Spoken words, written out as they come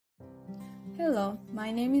Hello,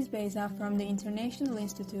 my name is Beyza from the International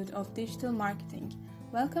Institute of Digital Marketing.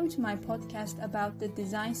 Welcome to my podcast about the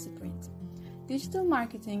design sprint. Digital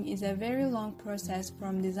marketing is a very long process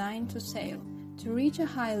from design to sale. To reach a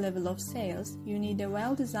high level of sales, you need a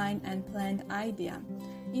well-designed and planned idea.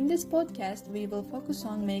 In this podcast, we will focus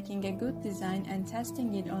on making a good design and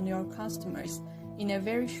testing it on your customers in a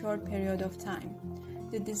very short period of time.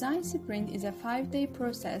 The design sprint is a 5-day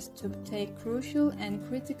process to take crucial and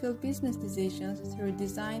critical business decisions through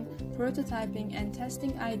design, prototyping, and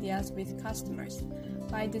testing ideas with customers.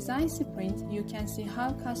 By design sprint, you can see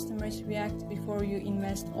how customers react before you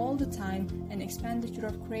invest all the time and expenditure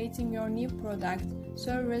of creating your new product,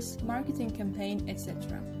 service, marketing campaign,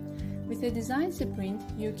 etc. With a design sprint,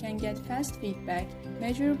 you can get fast feedback,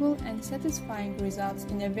 measurable and satisfying results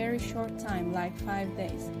in a very short time, like 5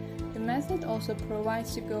 days. The method also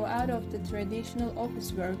provides to go out of the traditional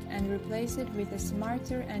office work and replace it with a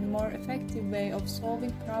smarter and more effective way of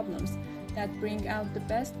solving problems that bring out the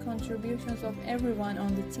best contributions of everyone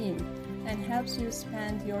on the team and helps you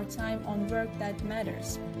spend your time on work that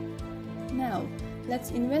matters. Now,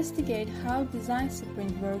 let's investigate how design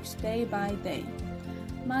sprint works day by day.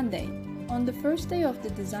 Monday. On the first day of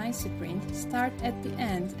the design sprint, start at the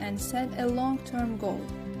end and set a long-term goal.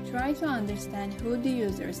 Try to understand who the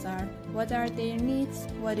users are, what are their needs,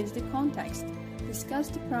 what is the context. Discuss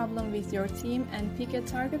the problem with your team and pick a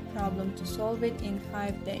target problem to solve it in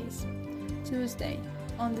 5 days. Tuesday.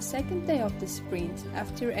 On the second day of the sprint,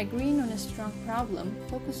 after agreeing on a strong problem,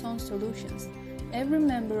 focus on solutions. Every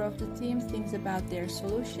member of the team thinks about their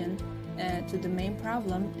solution to the main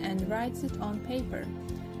problem and writes it on paper.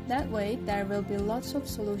 That way, there will be lots of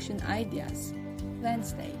solution ideas.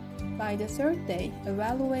 Wednesday. By the third day,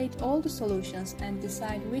 evaluate all the solutions and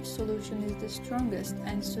decide which solution is the strongest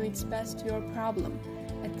and suits best to your problem.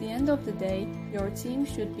 At the end of the day, your team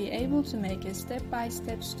should be able to make a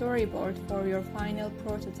step-by-step storyboard for your final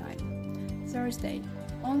prototype. Thursday.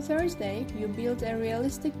 On Thursday, you build a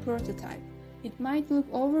realistic prototype. It might look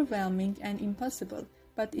overwhelming and impossible,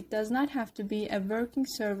 but it does not have to be a working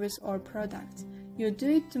service or product. You do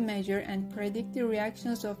it to measure and predict the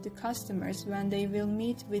reactions of the customers when they will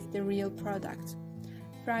meet with the real product.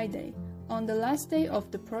 Friday. On the last day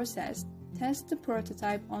of the process, test the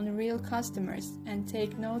prototype on real customers and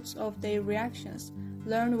take notes of their reactions.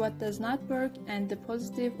 Learn what does not work and the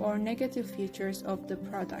positive or negative features of the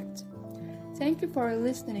product. Thank you for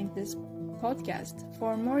listening to this podcast.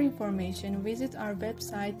 For more information, visit our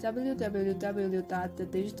website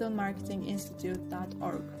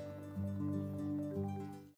www.thedigitalmarketinginstitute.org.